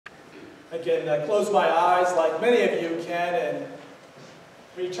I can close my eyes like many of you can and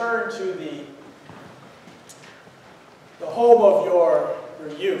return to the home of your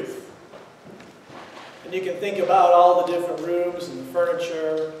youth. And you can think about all the different rooms and the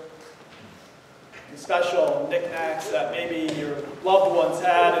furniture and special knickknacks that maybe your loved ones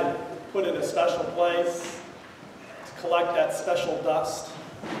had and put in a special place to collect that special dust.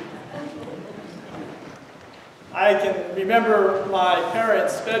 I can remember my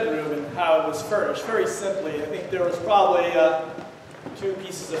parents' bedroom and how it was furnished, very simply. I think there was probably 2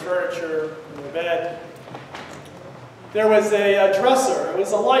 pieces of furniture in the bed. There was a dresser. It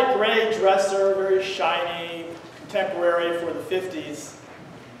was a light gray dresser, very shiny, contemporary for the 50s.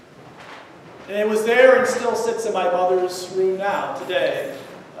 And it was there and still sits in my mother's room now, today,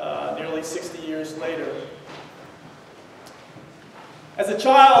 nearly 60 years later. As a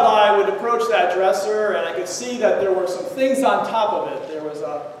child, I would approach that dresser and I could see that there were some things on top of it. There was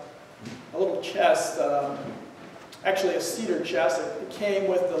a little chest, actually a cedar chest. It came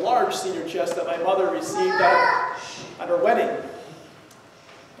with the large cedar chest that my mother received on her wedding.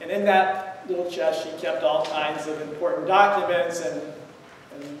 And in that little chest, she kept all kinds of important documents and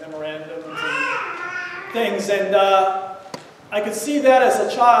memorandums and things. And I could see that as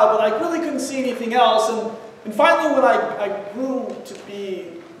a child, but I really couldn't see anything else. And finally, when I grew to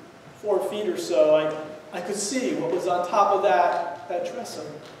be 4 feet or so, I could see what was on top of that dresser.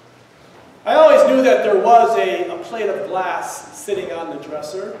 I always knew that there was a plate of glass sitting on the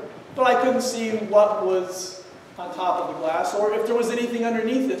dresser, but I couldn't see what was on top of the glass or if there was anything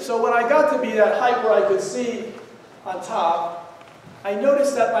underneath it. So when I got to be that height where I could see on top, I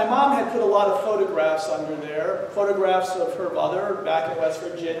noticed that my mom had put a lot of photographs under there, photographs of her mother back in West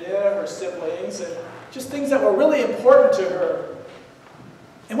Virginia, her siblings, and just things that were really important to her.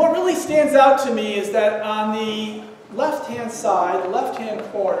 And what really stands out to me is that on the left-hand side, the left-hand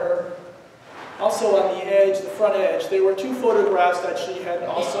corner, also on the edge, the front edge, there were 2 photographs that she had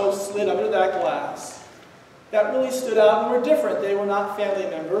also slid under that glass that really stood out and were different. They were not family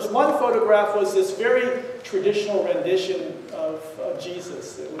members. One photograph was this very traditional rendition of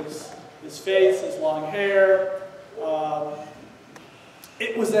Jesus. It was his face, his long hair.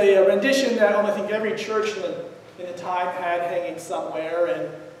 It was a rendition that I think every church in the time had hanging somewhere.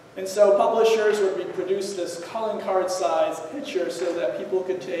 And so publishers would reproduce this calling card size picture so that people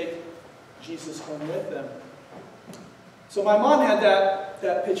could take Jesus home with them. So my mom had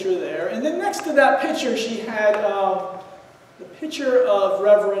that picture there. And then next to that picture, she had the picture of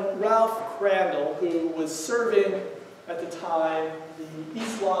Reverend Ralph Crandall, who was serving at the time the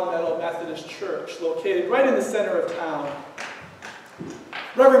East Longmeadow Methodist Church, located right in the center of town.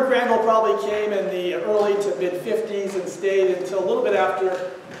 Reverend Crandall probably came in the early to mid-50s and stayed until a little bit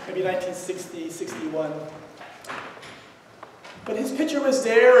after, maybe 1960, 61. But his picture was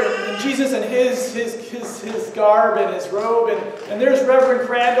there, and Jesus in his garb and his robe, and there's Reverend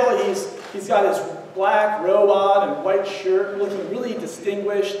Crandall. He's got his black robe on and white shirt, looking really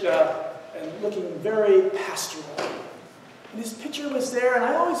distinguished and looking very pastoral. And his picture was there, and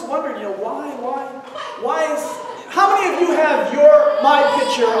I always wondered, why is... How many of you have my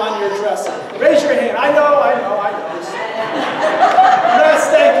picture on your dresser? Raise your hand. I know. Yes,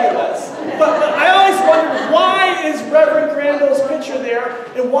 thank you, Les. But I always wondered, why is Reverend Crandall's picture there,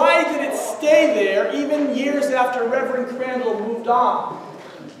 and why did it stay there even years after Reverend Crandall moved on?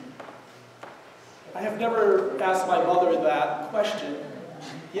 I have never asked my mother that question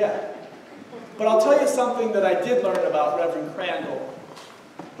yet. But I'll tell you something that I did learn about Reverend Crandall.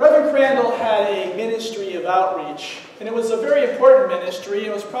 Reverend Crandall had a ministry of outreach, and it was a very important ministry.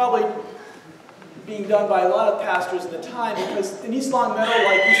 It was probably being done by a lot of pastors at the time, because in East Longmeadow,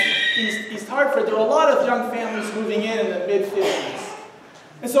 like East Hartford, there were a lot of young families moving in the mid-50s.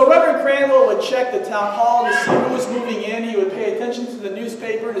 And so Reverend Crandall would check the town hall to see who was moving in. He would pay attention to the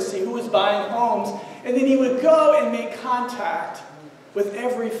newspaper to see who was buying homes, and then he would go and make contact with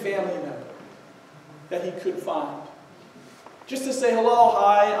every family member that he could find. Just to say hello,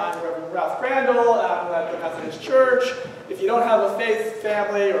 hi, I'm Reverend Ralph Crandall, I'm at the Methodist Church. If you don't have a faith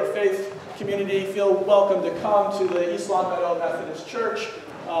family or faith community, feel welcome to come to the East Longmeadow Methodist Church.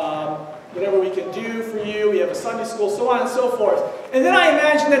 Whatever we can do for you, we have a Sunday school, so on and so forth. And then I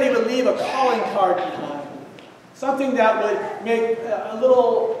imagine that he would leave a calling card behind. Something that would make a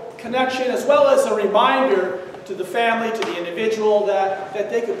little connection as well as a reminder to the family, to the individual, that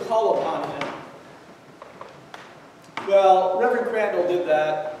they could call upon him. Well, Reverend Crandall did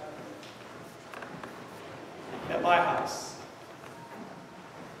that at my house.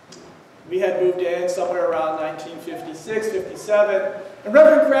 We had moved in somewhere around 1956, 57, and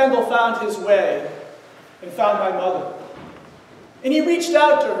Reverend Crandall found his way and found my mother. And he reached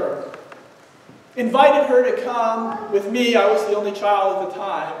out to her. invited her to come with me. I was the only child at the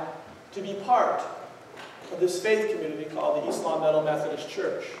time, to be part of this faith community called the East Long Meadow Methodist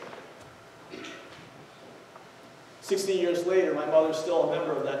Church. 60 years later, my mother's still a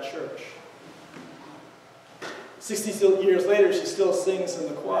member of that church. 60 years later, she still sings in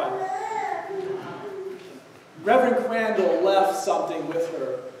the choir. Reverend Crandall left something with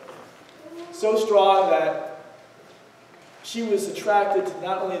her so strong that she was attracted to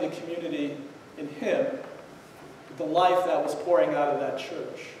not only the community in him, but the life that was pouring out of that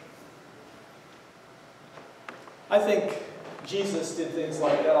church. I think Jesus did things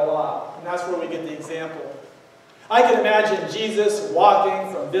like that a lot, and that's where we get the example. I can imagine Jesus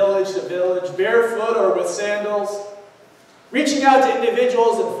walking from village to village, barefoot or with sandals, reaching out to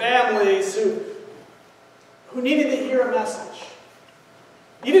individuals and families who needed to hear a message.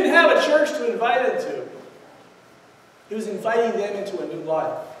 He didn't have a church to invite them to. He was inviting them into a new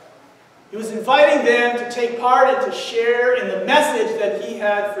life. He was inviting them to take part and to share in the message that he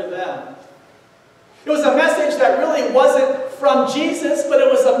had for them. It was a message that really wasn't from Jesus, but it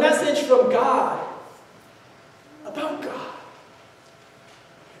was a message from God. About God.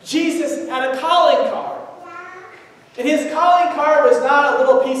 Jesus had a calling card. And his calling card was not a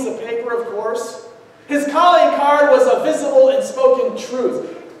little piece of paper, of course. His calling card was a visible and spoken truth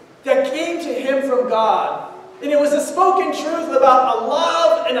that came to him from God. And it was a spoken truth about a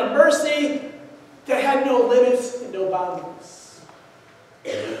love and a mercy that had no limits and no boundaries.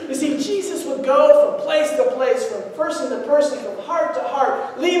 You see, Jesus would go from place to place, from person to person, from heart to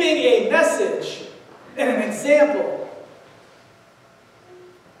heart, leaving a message and an example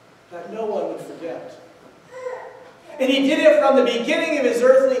that no one would forget. And he did it from the beginning of his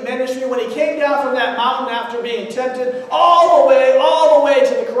earthly ministry, when he came down from that mountain after being tempted, all the way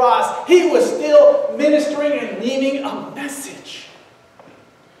to the cross. He was still ministering and leaving a message.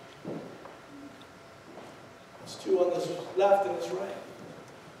 There's two on his left and his right.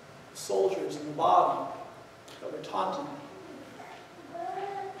 The soldiers in the bottom that were taunting him.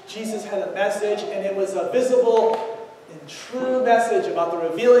 Jesus had a message, and it was a visible and true message about the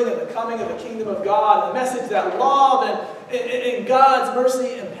revealing and the coming of the kingdom of God, a message that love and God's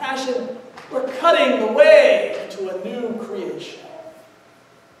mercy and passion were cutting the way into a new creation.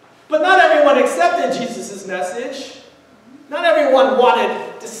 But not everyone accepted Jesus' message. Not everyone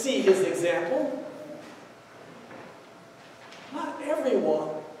wanted to see his example. Not everyone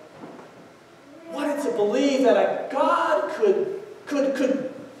wanted to believe that a God could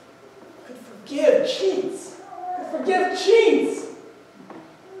forgive cheats. Forgive cheats.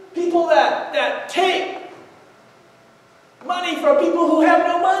 People that take money from people who have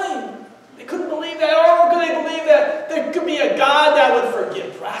no money. They couldn't believe that. Or could they believe that there could be a God that would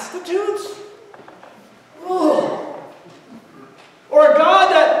forgive prostitutes? Ugh. Or a God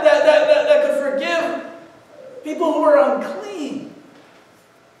that could forgive people who are unclean.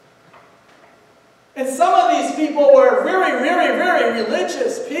 And some of these people were very, very, very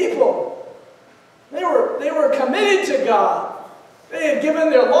religious people. They were committed to God. They had given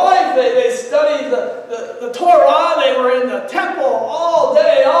their life. They studied the Torah. They were in the temple all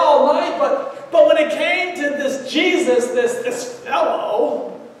day, all night. But when it came to this Jesus, this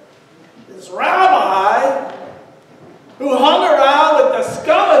fellow, this rabbi, who hung around with the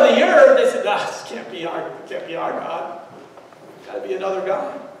scum of the earth, they said, this can't be our God. It's got to be another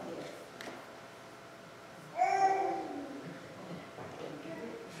God.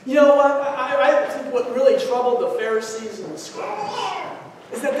 You know what? I think what really troubled the Pharisees and the scribes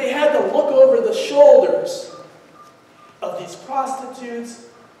is that they had to look over the shoulders of these prostitutes,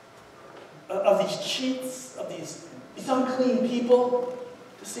 of these cheats, of these unclean people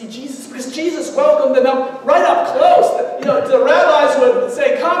to see Jesus. Because Jesus welcomed them right up close. You know, the rabbis would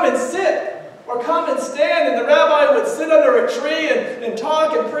say, come and sit, or come and stand, and the rabbi would sit under a tree and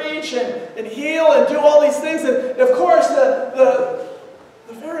talk and preach and heal and do all these things. And of course, the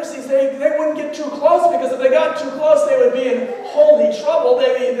Pharisees, they wouldn't get too close, because if they got too close, they would be in holy trouble.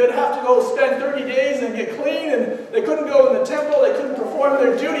 They'd have to go spend 30 days and get clean, and they couldn't go in the temple. They couldn't perform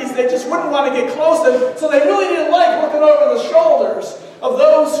their duties. They just wouldn't want to get close. And so they really didn't like looking over the shoulders of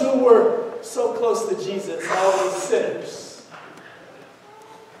those who were so close to Jesus, all these sinners.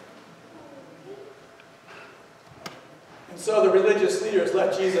 And so the religious leaders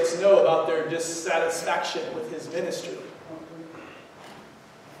let Jesus know about their dissatisfaction with his ministry.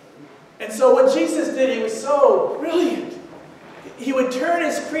 And so what Jesus did, he was so brilliant. He would turn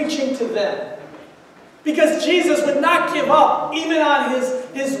his preaching to them. Because Jesus would not give up, even on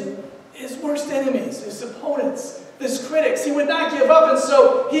his worst enemies, his opponents, his critics. He would not give up, and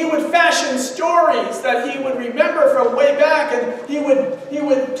so he would fashion stories that he would remember from way back, and he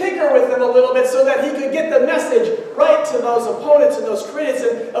would tinker tamper with them a little bit so that he could get the message right to those opponents and those critics.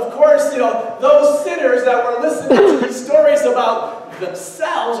 And of course, those sinners that were listening to these stories about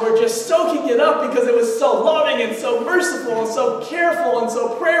themselves were just soaking it up because it was so loving and so merciful and so careful and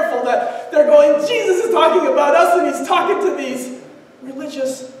so prayerful that they're going, Jesus is talking about us and he's talking to these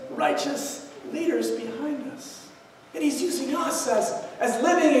religious, righteous leaders behind us. And he's using us as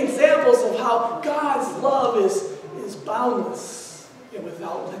living examples of how God's love is boundless and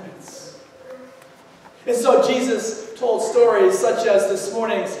without limits. And so Jesus told stories such as this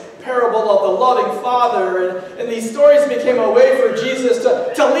morning's parable of the loving Father. And these stories became a way for Jesus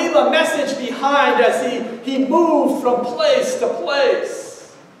to leave a message behind as he moved from place to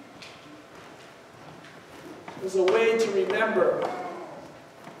place. It was a way to remember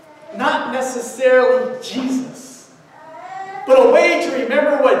not necessarily Jesus, but a way to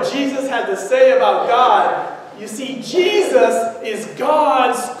remember what Jesus had to say about God. You see, Jesus is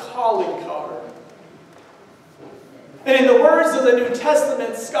God's calling card. And in the words of the New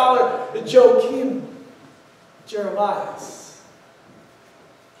Testament scholar Joachim Jeremiah,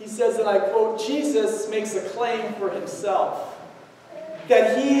 he says, and I quote, Jesus makes a claim for himself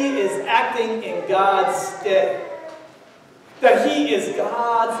that he is acting in God's stead, that he is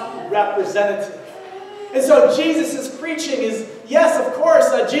God's representative. And so Jesus' preaching is, yes, of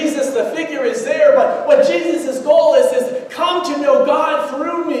course, Jesus, the figure, is there, but what Jesus' goal is come to know God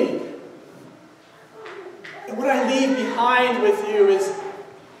through me. And what I leave behind with you is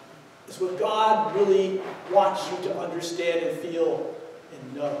what God really wants you to understand and feel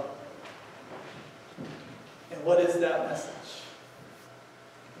and know. And what is that message?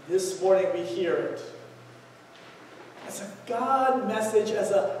 This morning we hear it. As a God message,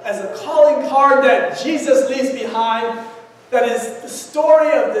 as a calling card that Jesus leaves behind, that is the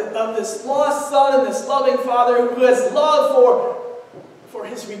story of this lost son and this loving Father who has love for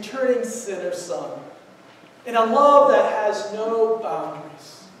his returning sinner son. And a love that has no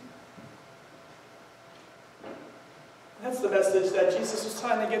boundaries. That's the message that Jesus was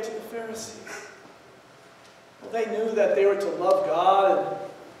trying to get to the Pharisees. Well, they knew that they were to love God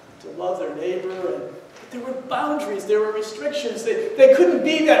and to love their neighbor, and there were boundaries, there were restrictions. They couldn't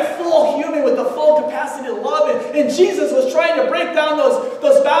be that full human with the full capacity to love. And Jesus was trying to break down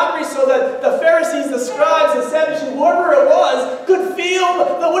those boundaries so that the Pharisees, the scribes, the Sadducees, whoever it was, could feel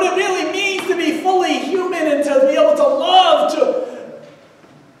what it really means to be fully human and to be able to love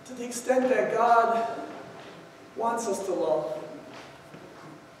to the extent that God wants us to love.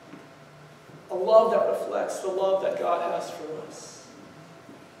 A love that reflects the love that God has for us.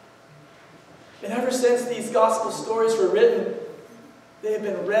 And ever since these gospel stories were written, they have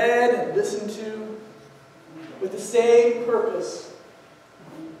been read and listened to with the same purpose.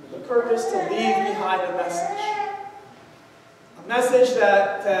 The purpose to leave behind a message. A message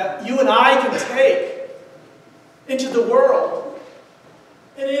that you and I can take into the world.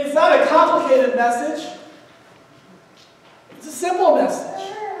 And it's not a complicated message. It's a simple message.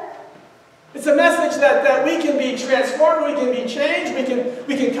 It's a message that we can be transformed, we can be changed,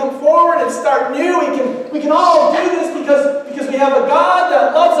 we can come forward and start new. We can all do this because we have a God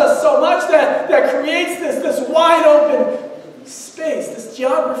that loves us so much that creates this wide open space, this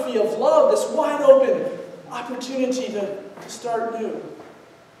geography of love, this wide open opportunity to start new.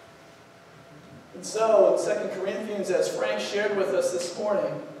 And so in 2 Corinthians, as Frank shared with us this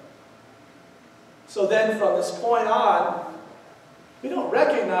morning, so then from this point on, we don't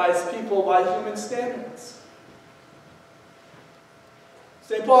recognize people by human standards.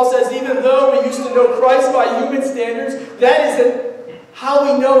 St. Paul says, even though we used to know Christ by human standards, that isn't how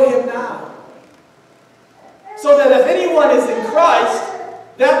we know him now. So that if anyone is in Christ,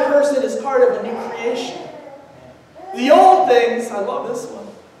 that person is part of a new creation. The old things, I love this one,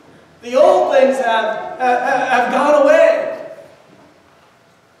 the old things have gone away.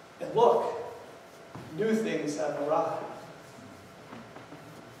 And look, new things have arrived.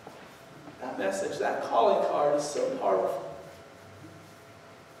 That message, that calling card is so powerful.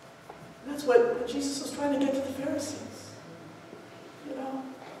 And that's what Jesus was trying to get to the Pharisees.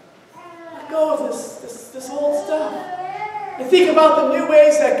 Let go of this old stuff. And think about the new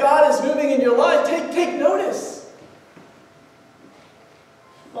ways that God is moving in your life. Take notice.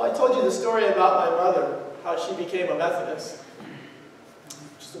 Well, I told you the story about my mother, how she became a Methodist.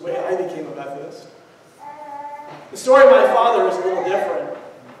 Just the way I became a Methodist. The story of my father is a little different.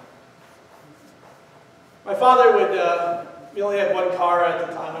 My father we only had one car at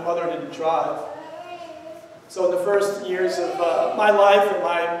the time. My mother didn't drive. So in the first years of my life and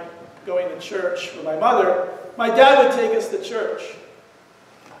my going to church with my mother, my dad would take us to church.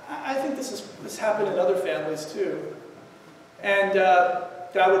 I think this happened in other families too. And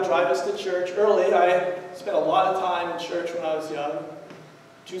Dad would drive us to church early. I spent a lot of time in church when I was young.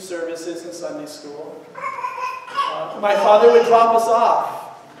 2 services in Sunday school. My father would drop us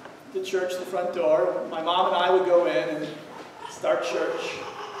off to church, the front door. My mom and I would go in and start church.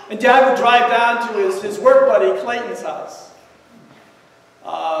 And Dad would drive down to his work buddy Clayton's house.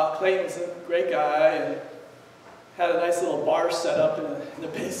 Clayton was a great guy and had a nice little bar set up in the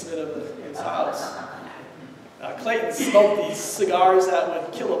basement of his house. Clayton smoked these cigars that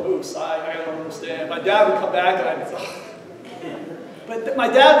would kill a moose. I don't understand. My dad would come back and I'd be But my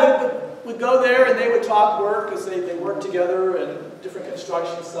dad would go there and they would talk work because they worked together in different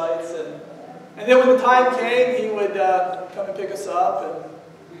construction sites. And then when the time came, he would come and pick us up and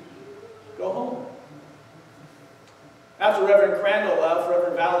go home. After Reverend Crandall left,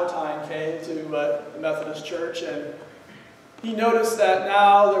 Reverend Valentine came to the Methodist Church, and he noticed that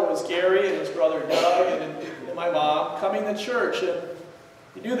now there was Gary and his brother Doug and my mom coming to church. And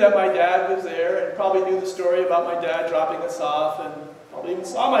he knew that my dad was there and probably knew the story about my dad dropping us off and probably even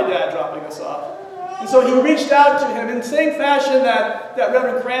saw my dad dropping us off. And so he reached out to him in the same fashion that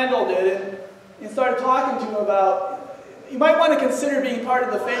Reverend Crandall did and started talking to him about, you might want to consider being part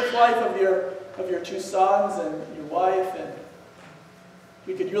of the faith life of your 2 sons and your wife, and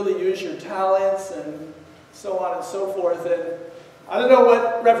we could really use your talents and so on and so forth. And I don't know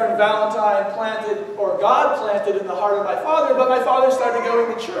what Reverend Valentine planted or God planted in the heart of my father, but my father started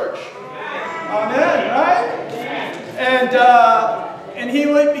going to church. Amen, right? And he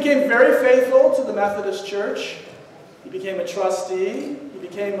became very faithful to the Methodist Church. He became a trustee. He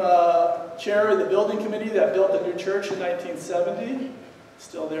became a chair of the building committee that built the new church in 1970.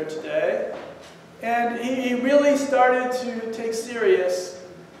 Still there today. And he really started to take serious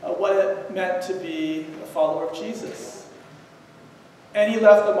what it meant to be a follower of Jesus. And he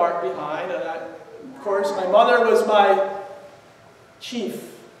left a mark behind. And of course, my mother was my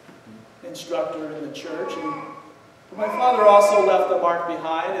chief instructor in the church. And my father also left a mark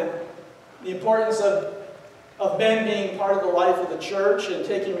behind. And the importance of men being part of the life of the church and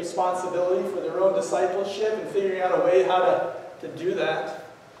taking responsibility for their own discipleship and figuring out a way how to do that.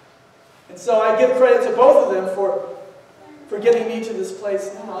 And so I give credit to both of them for getting me to this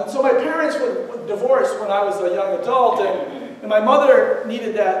place now. And so my parents would divorce when I was a young adult, and my mother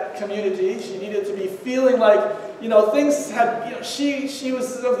needed that community. She needed to be feeling like, things had, she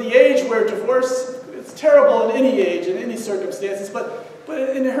was of the age where divorce, it's terrible in any age, in any circumstances, but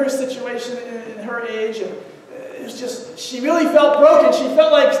in her situation, in her age, and it was just, she really felt broken. She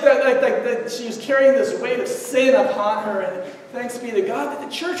felt like that she was carrying this weight of sin upon her, and thanks be to God that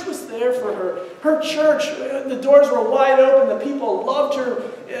the church was there for her. Her church, the doors were wide open. The people loved her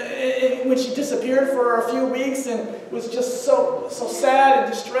when she disappeared for a few weeks and was just so sad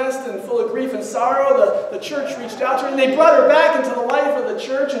and distressed and full of grief and sorrow. The church reached out to her, and they brought her back into the life of the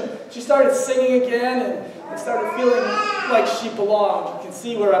church, and she started singing again and started feeling like she belonged. You can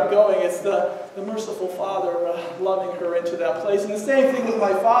see where I'm going. It's the merciful Father loving her into that place. And the same thing with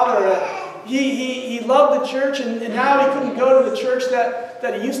my father. He loved the church, and now he couldn't go to the church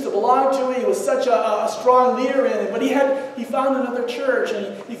that he used to belong to. He was such a strong leader in it, but he found another church,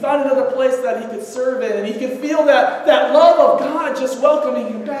 and he found another place that he could serve in, and he could feel that love of God just welcoming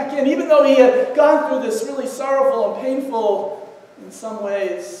him back in. Even though he had gone through this really sorrowful and painful, in some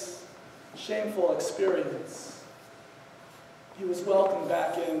ways, shameful experience, he was welcomed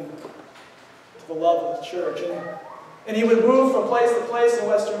back in to the love of the church. And he would move from place to place in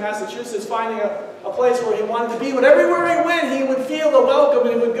Western Massachusetts, finding a place where he wanted to be. But everywhere he went, he would feel the welcome,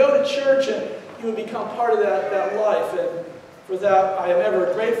 and he would go to church, and he would become part of that life. And for that, I am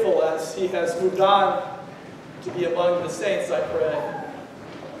ever grateful as he has moved on to be among the saints, I pray.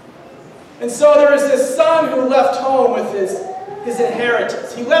 And so there is this son who left home with his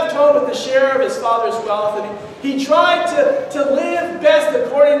inheritance. He left home with the share of his father's wealth, and he tried to live best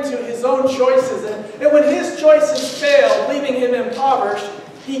according to his own choices. And when his choices failed, leaving him impoverished,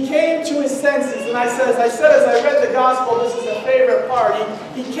 he came to his senses. And I said as I read the gospel, this is a favorite part,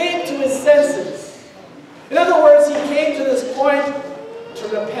 he came to his senses. In other words, he came to this point to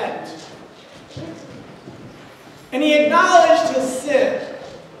repent. And he acknowledged his sin.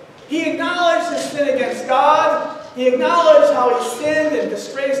 He acknowledged his sin against God. He acknowledged how he sinned and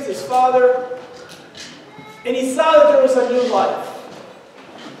disgraced his father. And he saw that there was a new life.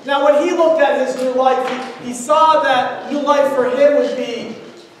 Now, when he looked at his new life, he saw that new life for him would be,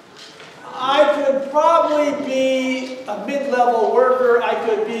 I could probably be a mid-level worker. I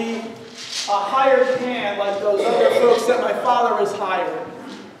could be a hired hand like those other folks that my father has hired.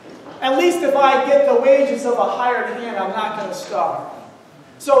 At least if I get the wages of a hired hand, I'm not going to starve.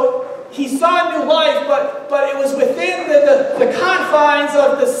 So he saw new life, but it was within the confines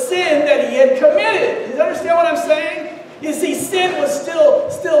of the sin that he had committed. Do you understand what I'm saying? You see, sin was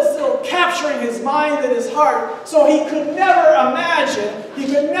still capturing his mind and his heart, so he could never imagine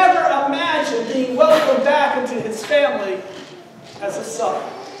being welcomed back into his family as a son.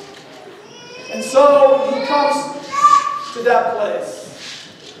 And so he comes to that place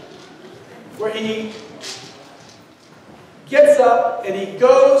where he gets up and he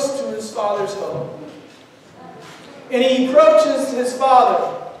goes to his father's home. And he approaches his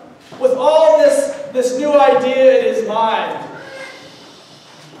father with all this new idea in his mind.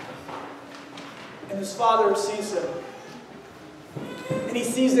 And his father sees him. And he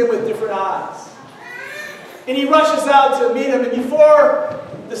sees him with different eyes. And he rushes out to meet him. And before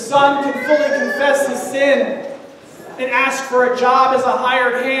the son can fully confess his sin and ask for a job as a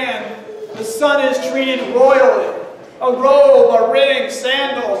hired hand, the son is treated royally. A robe, a ring,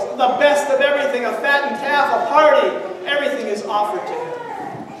 sandals, the best of everything, a fattened calf, a party, everything is offered to him.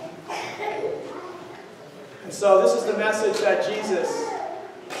 And so this is the message that Jesus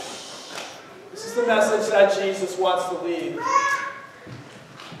wants to leave.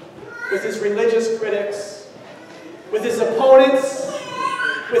 With his religious critics, with his opponents,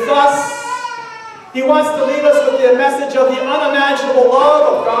 with us. He wants to leave us with the message of the unimaginable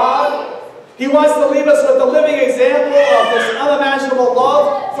love of God. He wants to leave us with the living example of this unimaginable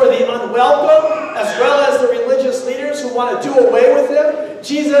love for the unwelcome, as well as the religious leaders who want to do away with him.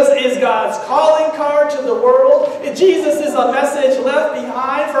 Jesus is God's calling card to the world. Jesus is a message left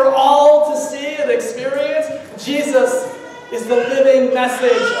behind for all to see and experience. Jesus is the living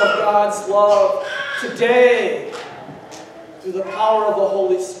message of God's love today through the power of the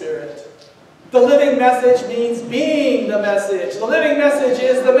Holy Spirit. The living message means being the message. The living message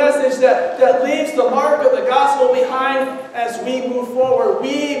is the message that leaves the mark of the gospel behind as we move forward.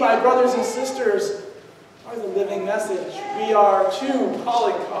 We, my brothers and sisters, are the living message. We are two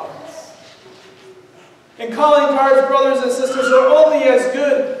calling cards. And calling cards, brothers and sisters, are only as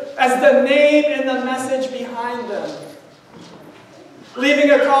good as the name and the message behind them.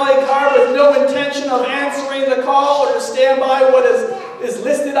 Leaving a calling card with no intention of answering the call or to stand by what is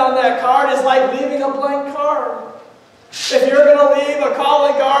listed on that card is like leaving a blank card. If you're going to leave a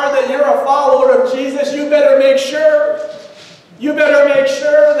calling card that you're a follower of Jesus, you better make sure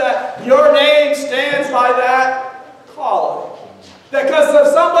that your name stands by that calling. Because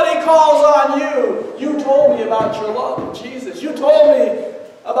if somebody calls on you, you told me about your love of Jesus. You told me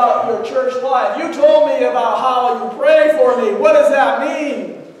about your church life. You told me about how you pray for me. What does that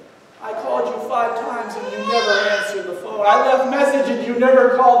mean? I called you 5 times and you never answered the phone. I left message and you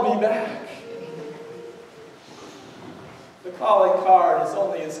never called me back. The calling card is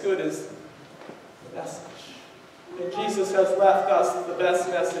only as good as the message. And Jesus has left us the best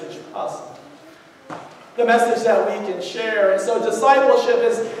message possible. The message that we can share. And so discipleship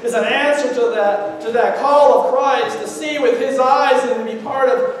is an answer to that call of Christ, to see with his eyes and to be part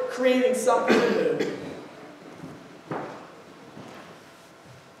of creating something new.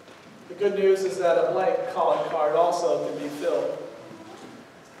 The good news is that a blank calling card also can be filled.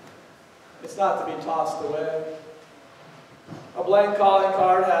 It's not to be tossed away. A blank calling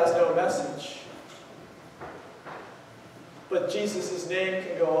card has no message. But Jesus' name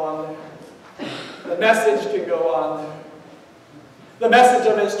can go on there. The message can go on there. The message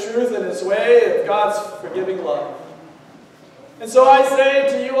of his truth and his way of God's forgiving love. And so I say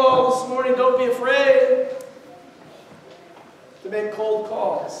to you all this morning, don't be afraid to make cold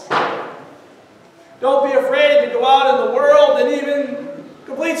calls. Don't be afraid to go out in the world and even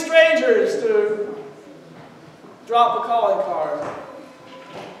complete strangers to drop a calling card.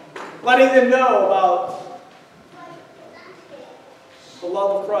 Letting them know about the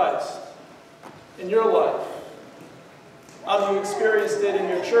love of Christ in your life. How you experienced it in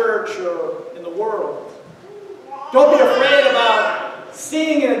your church or in the world. Don't be afraid about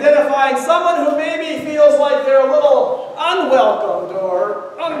seeing and identifying someone who maybe feels like they're a little unwelcomed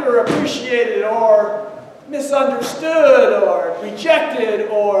or underappreciated or misunderstood or rejected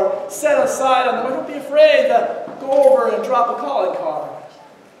or set aside on them. Don't be afraid to go over and drop a calling card.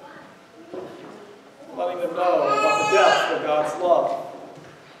 Letting them know about the depth of God's love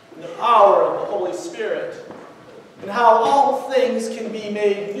and the power of the Holy Spirit and how all things can be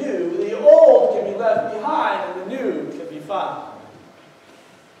made new. The old can be left behind and the new can be found.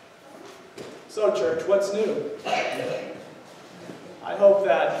 So, church, what's new? I hope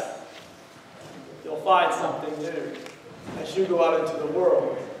that you'll find something new as you go out into the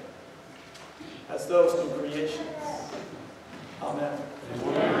world as those new creations. Amen.